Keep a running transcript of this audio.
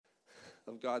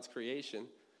of God's creation,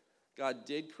 God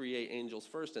did create angels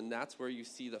first, and that's where you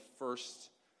see the first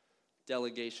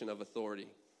delegation of authority.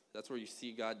 That's where you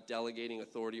see God delegating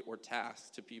authority or tasks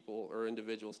to people or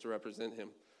individuals to represent him.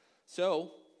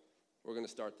 So, we're going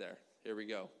to start there. Here we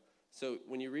go. So,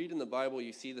 when you read in the Bible,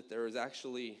 you see that there is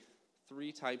actually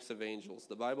 3 types of angels.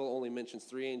 The Bible only mentions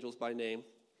 3 angels by name,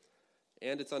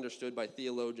 and it's understood by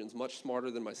theologians much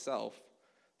smarter than myself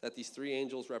that these 3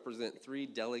 angels represent 3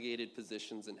 delegated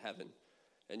positions in heaven.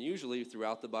 And usually,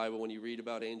 throughout the Bible, when you read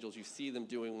about angels, you see them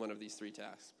doing one of these 3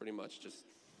 tasks, pretty much just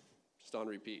on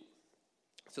repeat.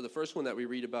 So the first one that we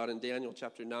read about in Daniel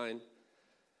chapter 9,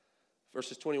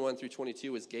 verses 21 through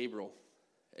 22 is Gabriel.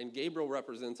 And Gabriel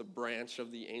represents a branch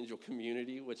of the angel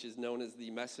community, which is known as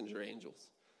the messenger angels,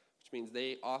 which means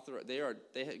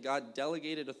God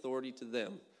delegated authority to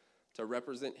them to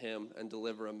represent him and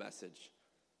deliver a message.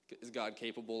 Is God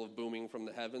capable of booming from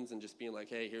the heavens and just being like,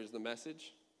 hey, here's the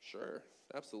message? Sure,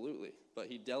 absolutely. But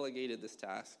he delegated this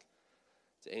task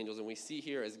to angels. And we see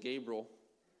here as Gabriel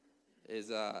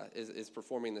is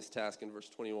performing this task in verse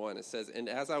 21. It says, "And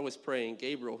as I was praying,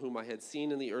 Gabriel, whom I had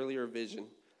seen in the earlier vision,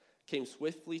 came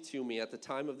swiftly to me at the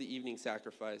time of the evening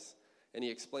sacrifice, and he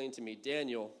explained to me,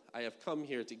 Daniel, I have come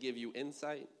here to give you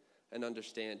insight and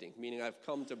understanding," meaning I've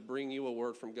come to bring you a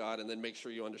word from God and then make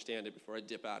sure you understand it before I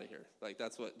dip out of here. Like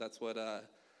that's what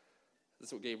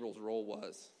Gabriel's role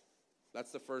was.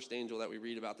 That's the first angel that we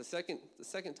read about. The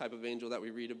second type of angel that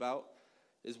we read about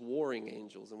is warring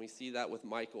angels, and we see that with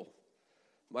Michael.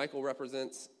 Michael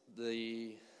represents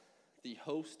the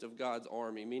host of God's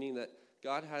army, meaning that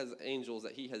God has angels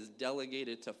that he has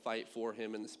delegated to fight for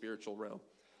him in the spiritual realm.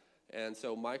 And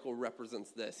so Michael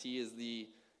represents this. He's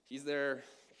there.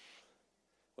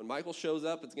 When Michael shows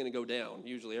up, it's going to go down.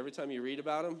 Usually every time you read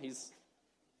about him, it's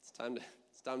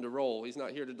time to roll. He's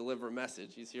not here to deliver a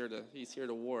message. He's here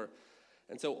to war.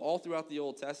 And so all throughout the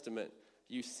Old Testament,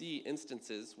 you see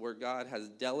instances where God has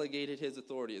delegated his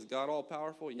authority. Is God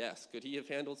all-powerful? Yes. Could he have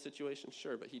handled situations?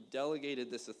 Sure. But he delegated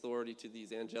this authority to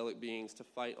these angelic beings to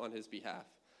fight on his behalf.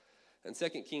 And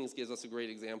 2 Kings gives us a great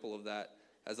example of that,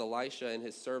 as Elisha and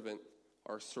his servant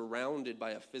are surrounded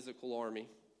by a physical army.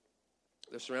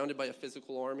 They're surrounded by a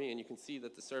physical army, and you can see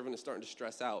that the servant is starting to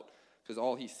stress out because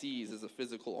all he sees is a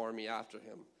physical army after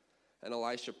him. And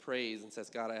Elisha prays and says,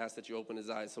 God, I ask that you open his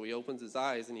eyes. So he opens his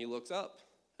eyes, and he looks up.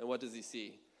 And what does he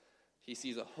see? He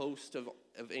sees a host of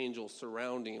angels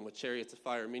surrounding him with chariots of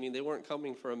fire, meaning they weren't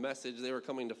coming for a message, they were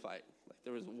coming to fight. Like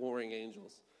there was warring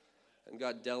angels. And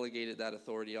God delegated that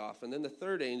authority off. And then the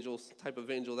third type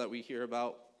of angel that we hear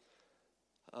about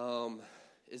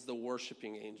is the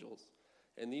worshiping angels.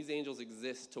 And these angels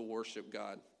exist to worship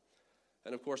God.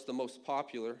 And of course, the most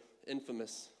popular,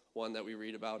 infamous one that we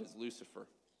read about is Lucifer.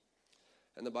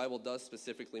 And the Bible does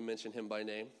specifically mention him by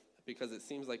name, because it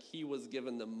seems like he was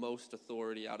given the most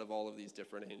authority out of all of these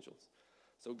different angels.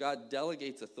 So God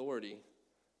delegates authority.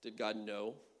 Did God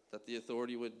know that the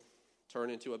authority would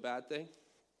turn into a bad thing?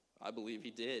 I believe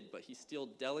he did, but he still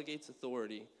delegates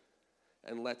authority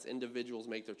and lets individuals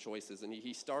make their choices. And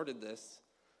he started this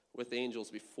with angels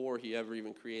before he ever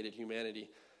even created humanity.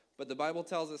 But the Bible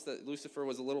tells us that Lucifer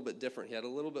was a little bit different. He had a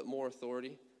little bit more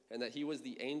authority, and that he was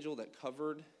the angel that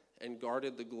covered and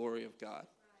guarded the glory of God.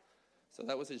 So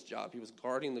that was his job. He was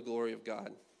guarding the glory of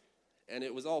God. And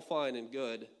it was all fine and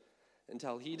good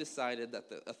until he decided that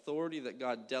the authority that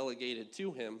God delegated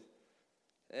to him,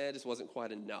 just wasn't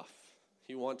quite enough.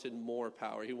 He wanted more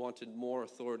power. He wanted more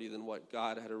authority than what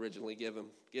God had originally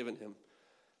given him.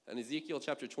 And Ezekiel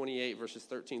chapter 28, verses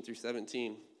 13 through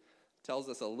 17, tells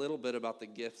us a little bit about the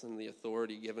gifts and the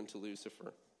authority given to Lucifer.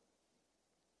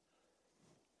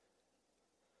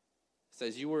 It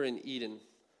says, you were in Eden.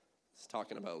 It's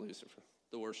talking about Lucifer,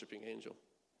 the worshiping angel.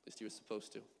 At least he was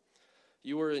supposed to.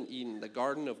 You were in Eden, the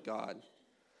garden of God.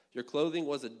 Your clothing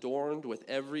was adorned with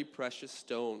every precious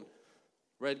stone,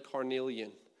 red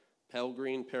carnelian, pale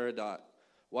green peridot,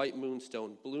 white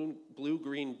moonstone,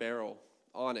 blue-green beryl,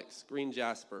 onyx, green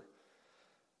jasper.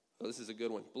 Oh, this is a good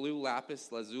one. Blue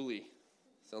lapis lazuli.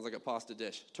 Sounds like a pasta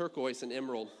dish. Turquoise and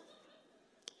emerald.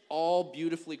 All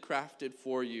beautifully crafted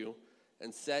for you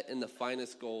and set in the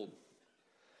finest gold.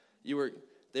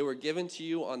 They were given to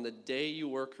you on the day you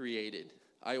were created.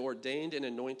 I ordained and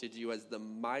anointed you as the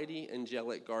mighty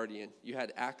angelic guardian. You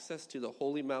had access to the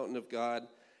holy mountain of God,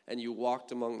 and you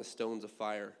walked among the stones of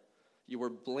fire. You were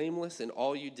blameless in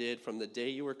all you did from the day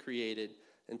you were created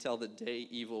until the day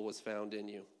evil was found in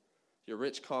you. Your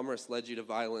rich commerce led you to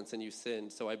violence, and you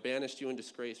sinned. So I banished you in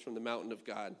disgrace from the mountain of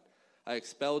God. I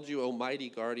expelled you, O mighty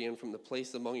guardian, from the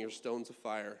place among your stones of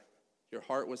fire. Your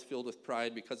heart was filled with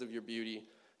pride because of your beauty.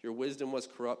 Your wisdom was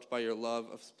corrupt by your love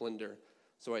of splendor.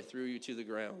 so I threw you to the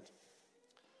ground.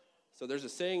 So there's a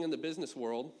saying in the business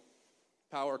world,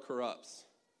 power corrupts,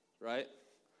 right?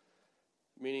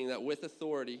 Meaning that with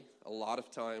authority, a lot of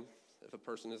time, if a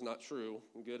person is not true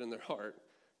and good in their heart,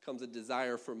 comes a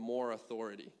desire for more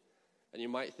authority. And you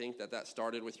might think that that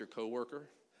started with your coworker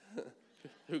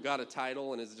who got a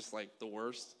title and is just like the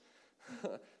worst.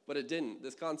 But it didn't.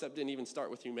 This concept didn't even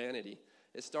start with humanity.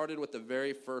 It started with the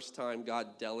very first time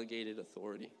God delegated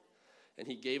authority. And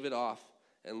he gave it off,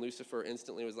 and Lucifer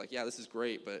instantly was like, yeah, this is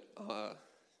great, but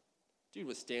dude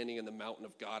was standing in the mountain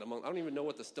of God. I don't even know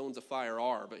what the stones of fire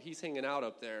are, but he's hanging out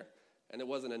up there, and it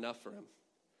wasn't enough for him.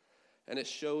 And it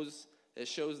shows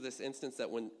this instance that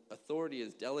when authority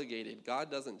is delegated, God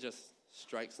doesn't just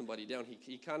strike somebody down.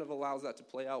 He kind of allows that to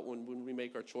play out when we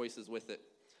make our choices with it.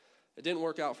 It didn't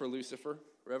work out for Lucifer.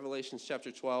 Revelation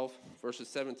chapter 12, verses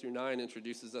 7 through 9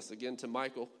 introduces us again to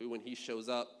Michael, who when he shows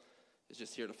up is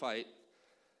just here to fight.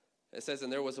 It says,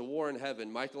 and there was a war in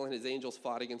heaven. Michael and his angels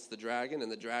fought against the dragon,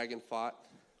 and the dragon fought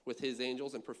with his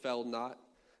angels and prevailed not.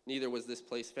 Neither was this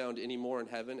place found any more in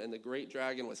heaven. And the great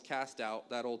dragon was cast out,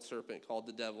 that old serpent called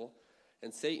the devil,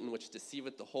 and Satan, which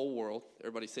deceiveth the whole world.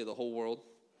 Everybody say the whole world.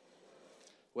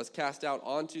 Was cast out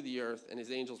onto the earth, and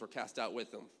his angels were cast out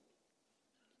with him.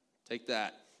 Take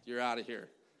that. You're out of here.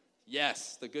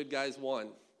 Yes, the good guys won.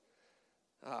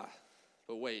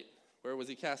 But wait, where was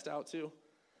he cast out to?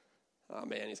 Oh,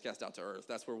 man, he's cast out to earth.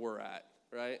 That's where we're at,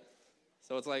 right?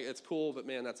 So it's like, it's cool, but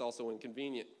man, that's also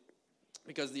inconvenient.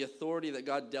 Because the authority that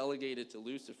God delegated to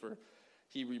Lucifer,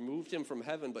 he removed him from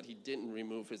heaven, but he didn't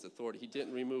remove his authority. He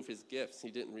didn't remove his gifts.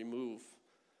 He didn't remove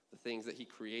the things that he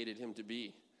created him to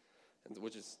be. And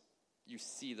which is, you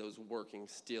see those working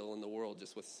still in the world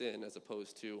just with sin as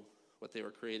opposed to what they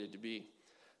were created to be.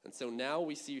 And so now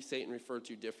we see Satan referred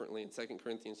to differently in 2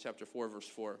 Corinthians chapter 4, verse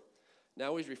 4.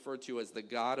 Now he's referred to as the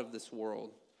god of this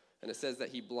world. And it says that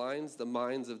he blinds the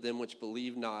minds of them which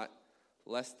believe not,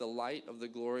 lest the light of the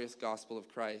glorious gospel of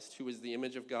Christ, who is the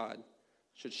image of God,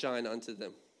 should shine unto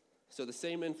them. So the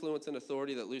same influence and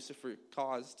authority that Lucifer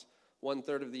caused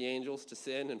 1/3 of the angels to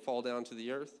sin and fall down to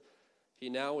the earth, he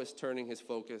now is turning his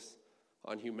focus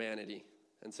on humanity.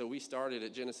 And so we started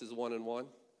at Genesis 1:1,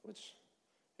 which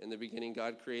in the beginning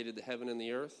God created the heaven and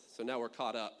the earth. So now we're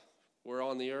caught up. We're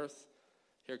on the earth.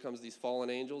 Here comes these fallen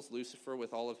angels, Lucifer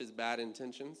with all of his bad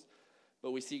intentions.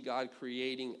 But we see God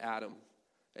creating Adam.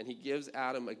 And he gives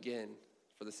Adam again,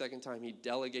 for the second time, he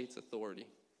delegates authority.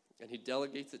 And he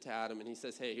delegates it to Adam, and he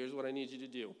says, hey, here's what I need you to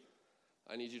do.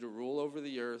 I need you to rule over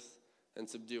the earth and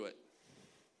subdue it.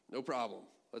 No problem.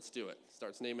 Let's do it.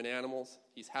 Starts naming animals.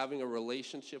 He's having a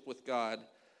relationship with God.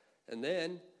 And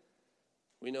then,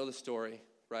 we know the story,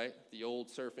 right? The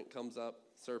old serpent comes up,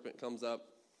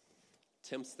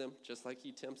 tempts them, just like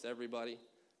he tempts everybody.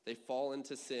 They fall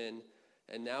into sin,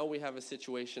 and now we have a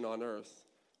situation on earth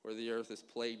where the earth is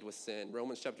plagued with sin.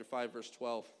 Romans chapter 5, verse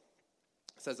 12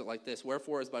 says it like this,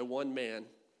 wherefore as by one man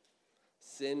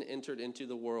sin entered into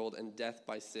the world, and death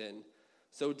by sin,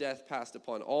 so death passed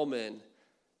upon all men,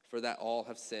 for that all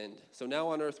have sinned. So now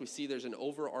on earth we see there's an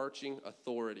overarching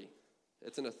authority.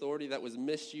 It's an authority that was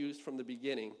misused from the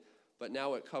beginning, but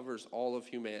now it covers all of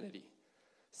humanity.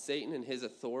 Satan and his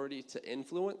authority to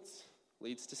influence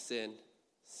leads to sin.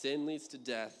 Sin leads to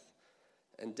death,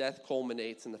 and death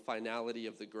culminates in the finality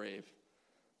of the grave.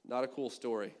 Not a cool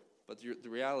story, but the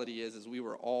reality is we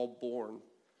were all born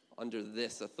under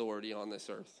this authority on this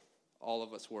earth. All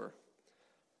of us were.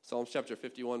 Psalms chapter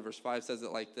 51, verse 5 says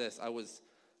it like this, I was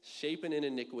shapen in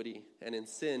iniquity, and in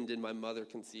sin did my mother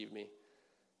conceive me.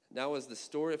 Now as the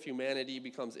story of humanity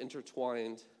becomes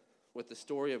intertwined with the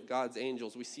story of God's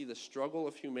angels, we see the struggle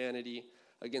of humanity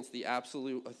against the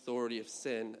absolute authority of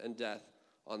sin and death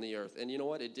on the earth. And you know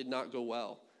what? It did not go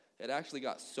well. It actually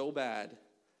got so bad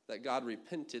that God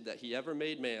repented that he ever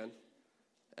made man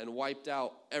and wiped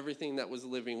out everything that was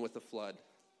living with the flood,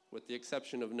 with the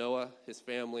exception of Noah, his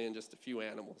family, and just a few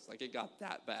animals. Like, it got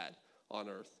that bad on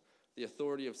earth. The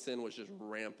authority of sin was just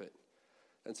rampant.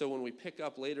 And so when we pick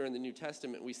up later in the New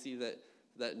Testament, we see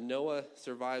that Noah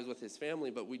survives with his family,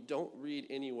 but we don't read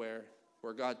anywhere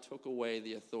where God took away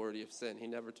the authority of sin. He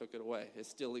never took it away. It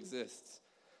still exists.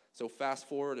 So fast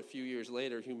forward a few years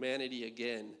later, humanity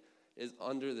again is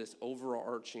under this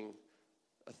overarching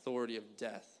authority of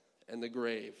death and the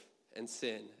grave and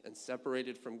sin and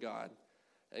separated from God.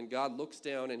 And God looks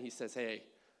down and he says, hey,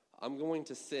 I'm going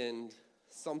to send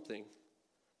something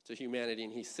to humanity.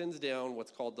 And he sends down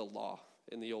what's called the law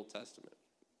in the Old Testament.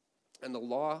 And the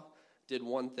law did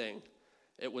one thing.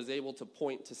 It was able to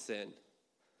point to sin.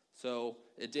 So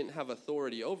it didn't have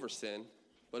authority over sin,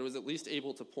 but it was at least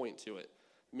able to point to it.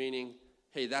 Meaning,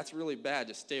 hey, that's really bad,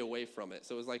 just stay away from it.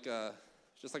 So it was like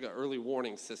just like an early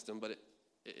warning system, but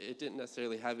it didn't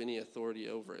necessarily have any authority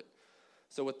over it.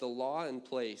 So with the law in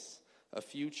place, a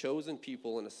few chosen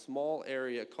people in a small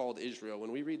area called Israel,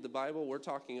 when we read the Bible, we're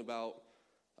talking about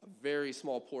a very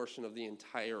small portion of the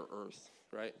entire earth,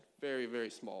 right? Very, very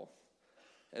small.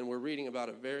 And we're reading about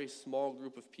a very small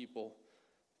group of people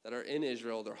that are in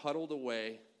Israel. They're huddled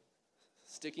away,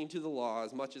 sticking to the law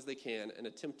as much as they can, and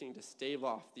attempting to stave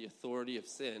off the authority of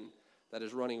sin that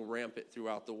is running rampant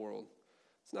throughout the world.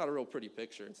 It's not a real pretty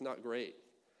picture. It's not great.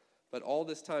 But all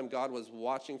this time, God was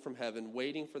watching from heaven,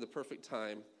 waiting for the perfect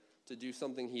time to do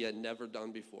something he had never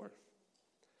done before.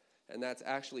 And that's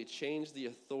actually changed the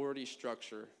authority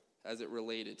structure as it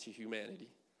related to humanity.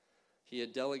 He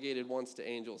had delegated once to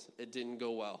angels. It didn't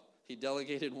go well. He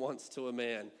delegated once to a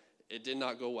man. It did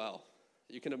not go well.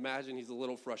 You can imagine he's a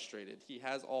little frustrated. He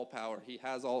has all power. He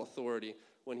has all authority.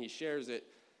 When he shares it,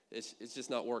 it's just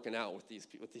not working out with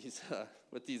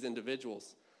these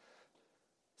individuals.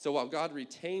 So while God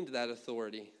retained that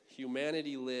authority,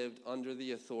 humanity lived under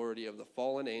the authority of the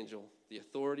fallen angel, the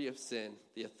authority of sin,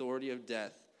 the authority of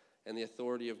death, and the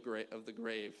authority of the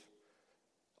grave.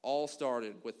 All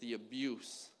started with the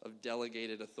abuse of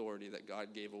delegated authority that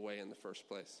God gave away in the first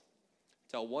place.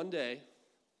 Till one day,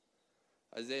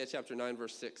 Isaiah chapter 9,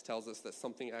 verse 6 tells us that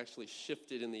something actually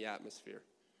shifted in the atmosphere.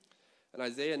 And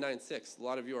Isaiah 9:6, a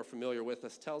lot of you are familiar with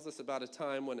this, tells us about a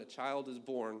time when a child is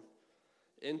born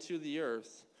into the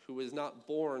earth who is not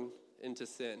born into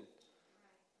sin.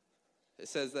 It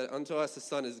says that unto us a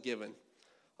son is given.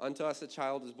 Unto us a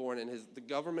child is born, and the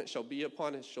government shall be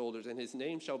upon his shoulders, and his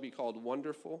name shall be called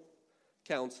Wonderful,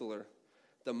 Counselor,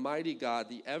 the Mighty God,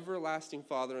 the Everlasting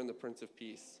Father, and the Prince of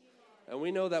Peace. And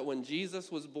we know that when Jesus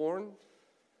was born,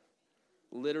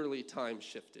 literally time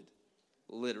shifted.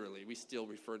 Literally. We still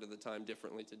refer to the time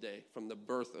differently today. From the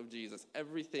birth of Jesus,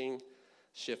 everything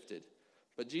shifted.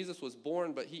 But Jesus was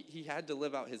born, but he had to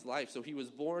live out his life. So he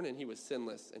was born, and he was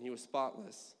sinless, and he was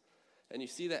spotless. And you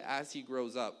see that as he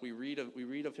grows up, we read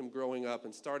of him growing up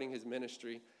and starting his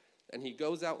ministry. And he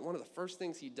goes out, one of the first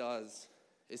things he does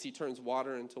is he turns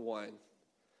water into wine.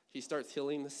 He starts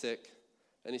healing the sick,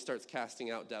 and he starts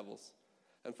casting out devils.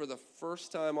 And for the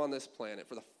first time on this planet,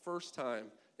 for the first time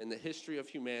in the history of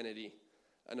humanity,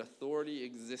 an authority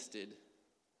existed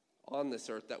on this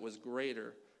earth that was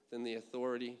greater than the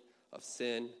authority of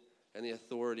sin and the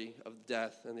authority of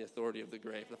death and the authority of the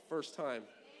grave. The first time.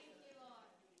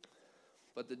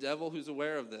 But the devil, who's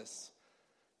aware of this,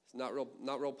 is not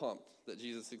real pumped that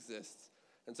Jesus exists.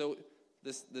 And so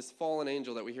this fallen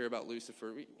angel that we hear about,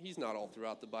 Lucifer, he's not all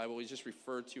throughout the Bible. He's just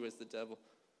referred to as the devil.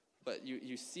 But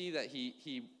you see that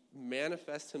he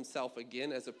manifests himself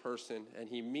again as a person, and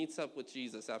he meets up with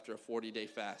Jesus after a 40-day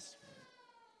fast.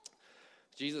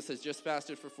 Jesus has just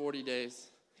fasted for 40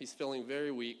 days. He's feeling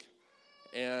very weak.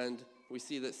 And we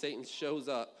see that Satan shows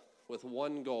up with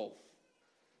one goal.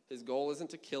 His goal isn't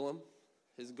to kill him.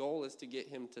 His goal is to get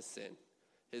him to sin.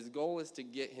 His goal is to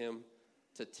get him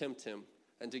to tempt him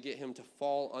and to get him to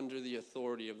fall under the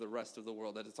authority of the rest of the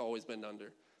world that it's always been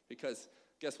under. Because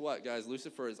guess what, guys?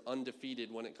 Lucifer is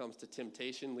undefeated when it comes to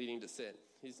temptation leading to sin.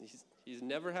 He's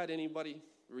never had anybody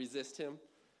resist him,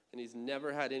 and he's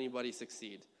never had anybody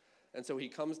succeed. And so he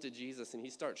comes to Jesus, and he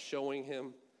starts showing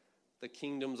him the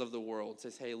kingdoms of the world.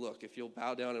 Says, hey, look, if you'll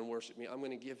bow down and worship me, I'm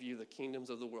going to give you the kingdoms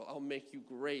of the world. I'll make you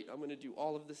great. I'm going to do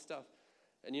all of this stuff.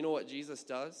 And you know what Jesus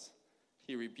does?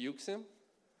 He rebukes him,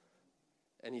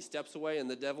 and he steps away,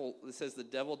 and it says the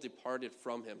devil departed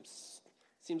from him.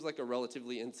 Seems like a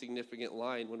relatively insignificant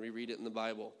line when we read it in the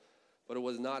Bible, but it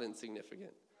was not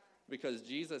insignificant because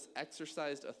Jesus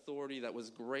exercised authority that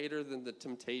was greater than the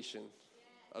temptation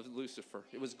of Lucifer.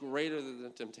 It was greater than the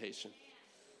temptation.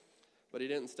 But he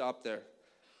didn't stop there.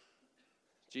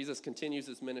 Jesus continues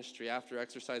his ministry after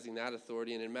exercising that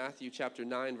authority, and in Matthew chapter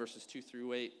 9, verses 2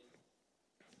 through 8,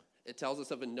 it tells us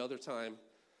of another time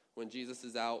when Jesus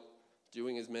is out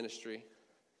doing his ministry.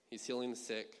 He's healing the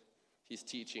sick. He's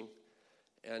teaching.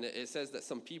 And it says that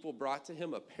some people brought to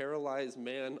him a paralyzed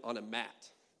man on a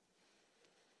mat.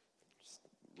 Just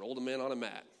rolled him in on a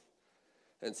mat.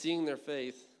 And seeing their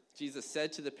faith, Jesus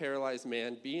said to the paralyzed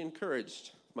man, "Be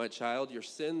encouraged, my child, your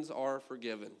sins are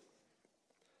forgiven."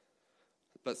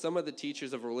 But some of the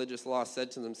teachers of religious law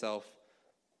said to themselves,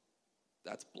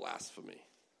 "That's blasphemy."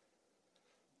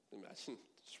 Imagine,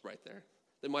 just right there.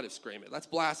 They might have screamed it. That's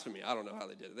blasphemy. I don't know how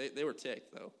they did it. They were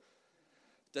ticked, though.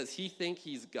 Does he think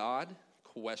he's God? ?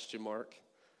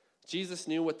 Jesus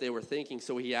knew what they were thinking,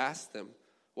 so he asked them,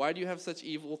 "Why do you have such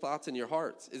evil thoughts in your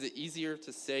hearts? Is it easier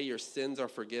to say your sins are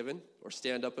forgiven or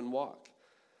stand up and walk?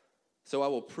 So I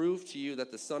will prove to you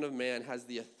that the Son of Man has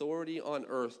the authority on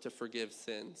earth to forgive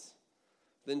sins."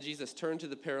 Then Jesus turned to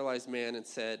the paralyzed man and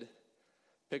said,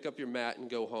 "Pick up your mat and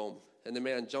go home." And the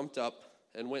man jumped up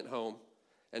and went home.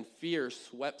 And fear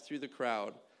swept through the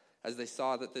crowd as they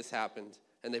saw that this happened.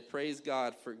 And they praised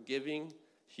God for giving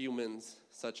humans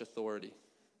such authority.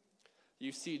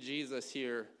 You see Jesus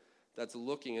here that's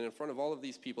looking, and in front of all of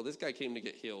these people, this guy came to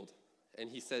get healed. And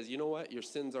he says, you know what? Your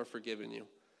sins are forgiven you.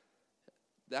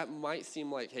 That might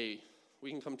seem like, hey, we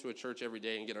can come to a church every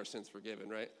day and get our sins forgiven,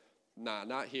 right? Nah,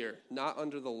 not here. Not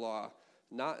under the law.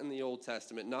 Not in the Old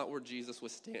Testament. Not where Jesus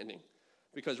was standing.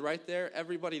 Because right there,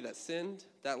 everybody that sinned,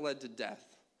 that led to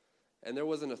death. And there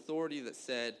was an authority that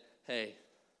said, hey,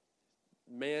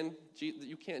 man,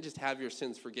 you can't just have your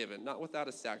sins forgiven. Not without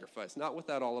a sacrifice. Not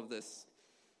without all of this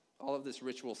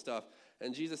ritual stuff.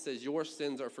 And Jesus says, your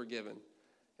sins are forgiven.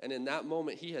 And in that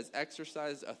moment, he has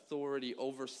exercised authority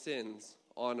over sins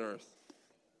on earth.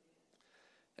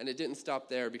 And it didn't stop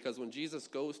there, because when Jesus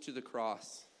goes to the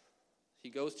cross, he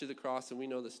goes to the cross, and we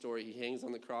know the story. He hangs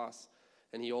on the cross,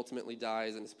 and he ultimately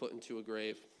dies and is put into a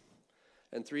grave.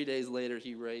 And 3 days later,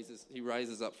 he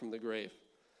rises up from the grave.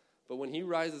 But when he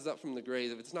rises up from the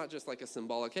grave, it's not just like a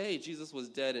symbolic, hey, Jesus was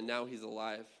dead and now he's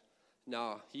alive.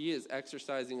 No, he is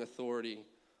exercising authority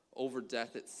over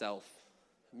death itself,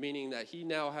 meaning that he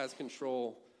now has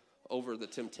control over the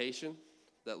temptation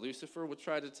that Lucifer would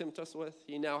try to tempt us with.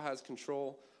 He now has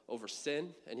control over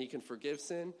sin, and he can forgive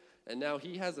sin. And now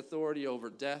he has authority over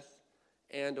death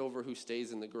and over who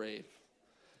stays in the grave.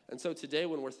 And so today,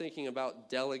 when we're thinking about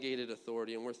delegated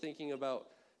authority, and we're thinking about,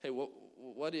 hey,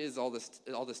 what is all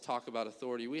this talk about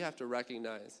authority, we have to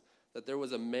recognize that there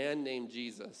was a man named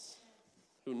Jesus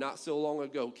who not so long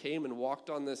ago came and walked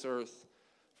on this earth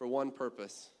for one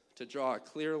purpose, to draw a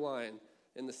clear line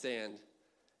in the sand.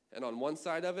 And on one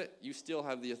side of it, you still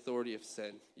have the authority of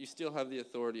sin. You still have the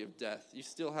authority of death. You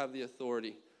still have the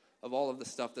authority of all of the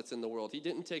stuff that's in the world. He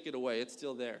didn't take it away. It's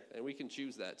still there. And we can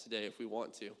choose that today if we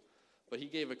want to. But he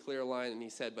gave a clear line, and he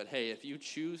said, but hey, if you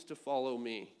choose to follow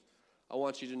me, I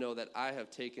want you to know that I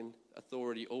have taken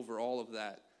authority over all of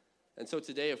that. And so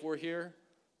today, if we're here,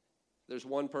 there's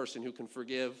one person who can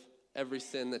forgive every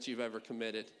sin that you've ever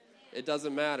committed. It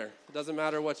doesn't matter. It doesn't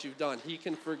matter what you've done. He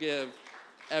can forgive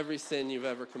every sin you've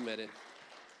ever committed.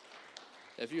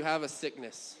 If you have a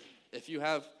sickness, if you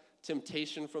have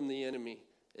temptation from the enemy,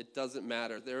 it doesn't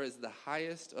matter. There is the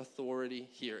highest authority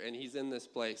here, and he's in this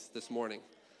place this morning.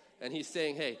 And he's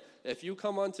saying, hey, if you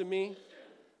come unto me,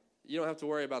 you don't have to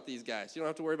worry about these guys. You don't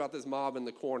have to worry about this mob in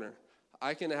the corner.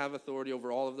 I can have authority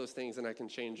over all of those things, and I can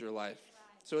change your life.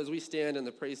 So as we stand and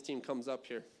the praise team comes up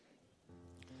here,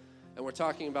 and we're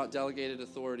talking about delegated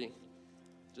authority,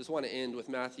 just want to end with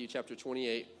Matthew chapter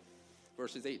 28,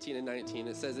 verses 18 and 19.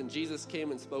 It says, and Jesus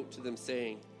came and spoke to them,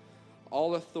 saying,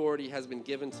 all authority has been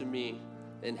given to me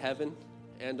in heaven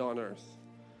and on earth.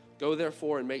 Go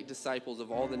therefore and make disciples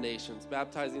of all the nations,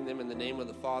 baptizing them in the name of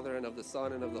the Father and of the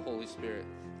Son and of the Holy Spirit.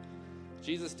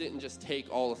 Jesus didn't just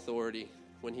take all authority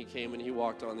when he came and he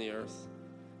walked on the earth.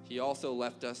 He also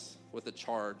left us with a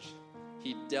charge.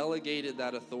 He delegated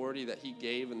that authority that he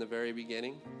gave in the very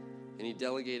beginning, and he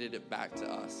delegated it back to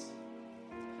us.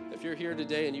 If you're here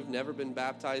today and you've never been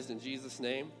baptized in Jesus'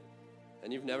 name,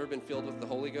 and you've never been filled with the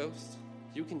Holy Ghost,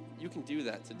 you can do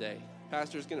that today.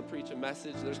 Pastor's going to preach a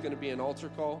message. There's going to be an altar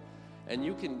call, and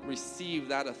you can receive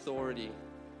that authority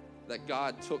that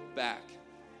God took back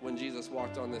when Jesus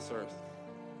walked on this earth.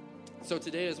 So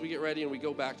today, as we get ready and we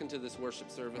go back into this worship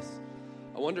service,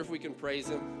 I wonder if we can praise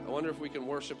him. I wonder if we can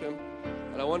worship him.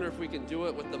 And I wonder if we can do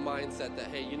it with the mindset that,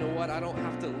 hey, you know what? I don't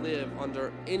have to live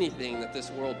under anything that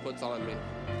this world puts on me.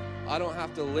 I don't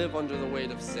have to live under the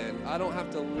weight of sin. I don't have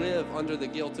to live under the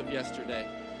guilt of yesterday.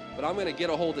 But I'm going to get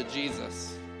a hold of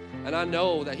Jesus. And I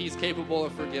know that he's capable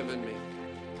of forgiving me.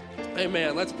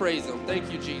 Amen. Let's praise him. Thank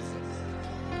you, Jesus.